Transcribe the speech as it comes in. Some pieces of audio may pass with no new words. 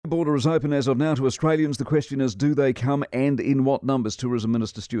border is open as of now to Australians. The question is, do they come and in what numbers? Tourism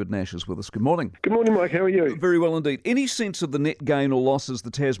Minister Stuart Nash is with us. Good morning. Good morning, Mike. How are you? Very well indeed. Any sense of the net gain or loss as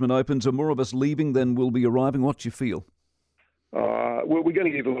the Tasman opens? Are more of us leaving than will be arriving? What do you feel? Well, we're going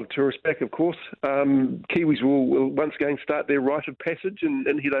to get a lot of tourists back, of course. Kiwis will once again start their rite of passage and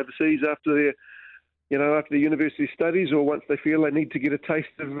head overseas after their university studies, or once they feel they need to get a taste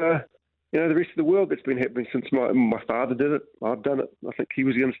of the rest of the world. That's been happening since my father did it. I've done it. I think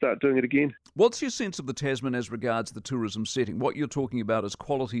Kiwis are going to start doing it again. What's your sense of the Tasman as regards the tourism setting? What you're talking about is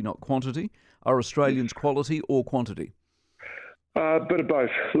quality, not quantity. Are Australians quality or quantity? A bit of both.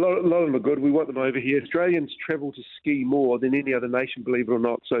 A lot of them are good. We want them over here. Australians travel to ski more than any other nation, believe it or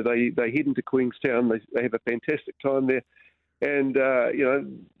not. So they head into Queenstown. They have a fantastic time there. And,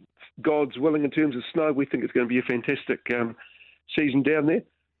 God's willing in terms of snow, we think it's going to be a fantastic season down there.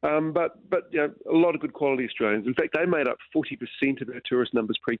 But a lot of good quality Australians. In fact, they made up 40% of our tourist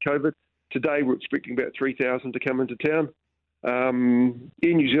numbers pre-COVID. Today, we're expecting about 3,000 to come into town. Air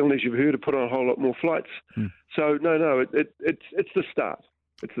New Zealand, as you've heard, have put on a whole lot more flights. So, it's the start.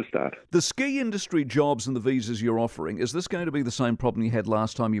 It's the start. The ski industry jobs and the visas you're offering, is this going to be the same problem you had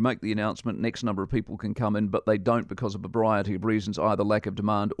last time? You make the announcement, next number of people can come in, but they don't because of a variety of reasons, either lack of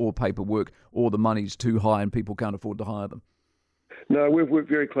demand or paperwork, or the money's too high and people can't afford to hire them. No, we've worked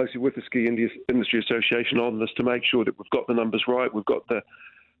very closely with the Ski Industry Association on this to make sure that we've got the numbers right. We've got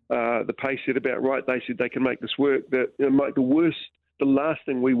the pay set about right. They said they can make this work. Mike, the last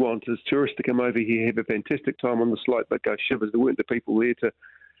thing we want is tourists to come over here, have a fantastic time on the slopes, but go shivers. There weren't the people there to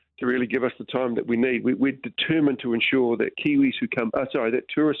really give us the time that we need. We're determined to ensure that that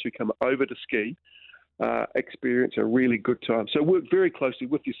tourists who come over to ski experience a really good time. So work very closely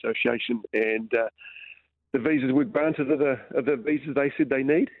with the association, and the visas we've granted are the visas they said they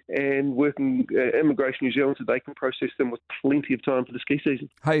need, and working Immigration New Zealand so they can process them with plenty of time for the ski season.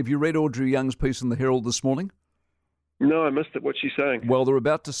 Hey, have you read Audrey Young's piece in the Herald this morning? No, I missed it. What's she saying? Well, they're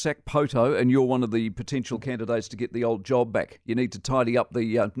about to sack Poto, and you're one of the potential candidates to get the old job back. You need to tidy up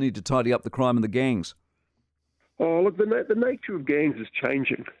the crime and the gangs. Oh, look, the nature of gangs is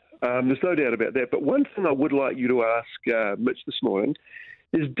changing. There's no doubt about that. But one thing I would like you to ask Mitch this morning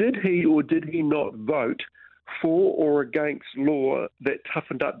is, did he or did he not vote for or against law that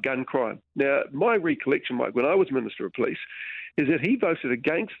toughened up gun crime? Now, my recollection, Mike, when I was Minister of Police, is that he voted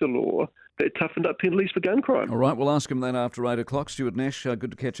against the law that toughened up penalties for gun crime. All right, we'll ask him then after 8 o'clock. Stuart Nash,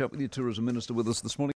 good to catch up with you, Tourism Minister, with us this morning.